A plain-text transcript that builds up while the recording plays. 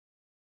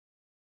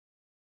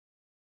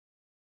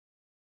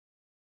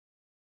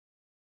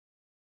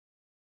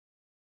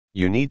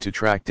You need to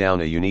track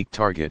down a unique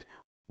target,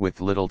 with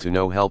little to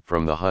no help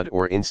from the HUD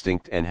or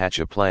instinct, and hatch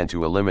a plan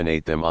to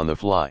eliminate them on the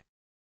fly.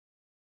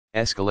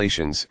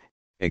 Escalations: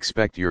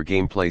 expect your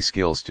gameplay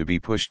skills to be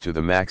pushed to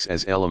the max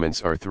as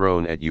elements are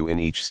thrown at you in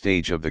each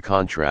stage of the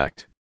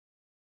contract.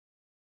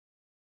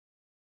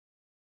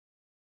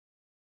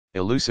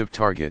 Elusive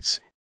Targets: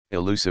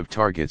 Elusive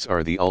Targets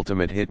are the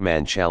ultimate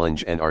Hitman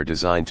challenge and are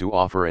designed to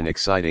offer an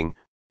exciting,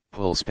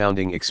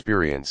 pulse-pounding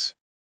experience.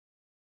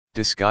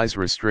 Disguise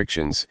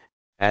restrictions,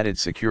 added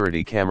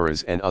security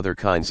cameras and other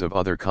kinds of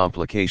other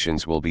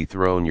complications will be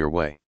thrown your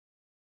way.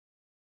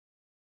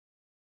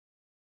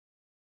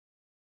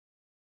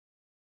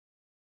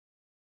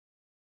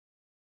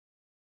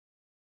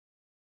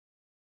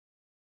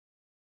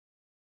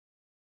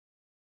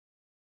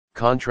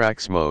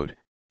 Contracts mode: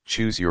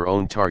 choose your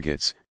own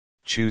targets,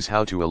 choose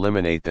how to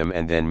eliminate them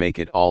and then make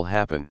it all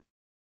happen.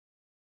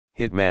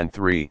 Hitman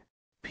 3,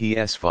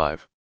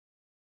 PS5.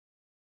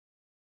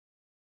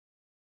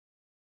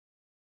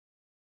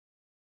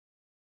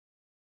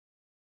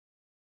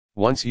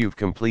 Once you've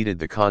completed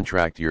the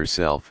contract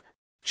yourself,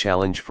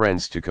 challenge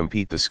friends to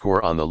compete the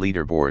score on the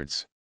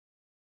leaderboards.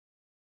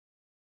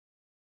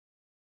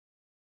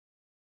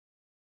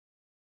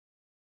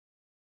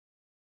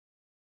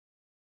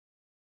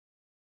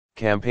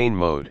 Campaign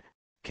mode: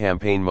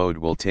 campaign mode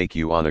will take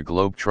you on a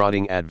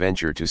globe-trotting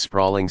adventure to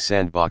sprawling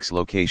sandbox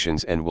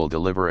locations and will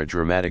deliver a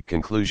dramatic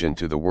conclusion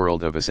to the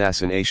world of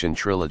Assassination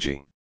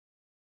Trilogy.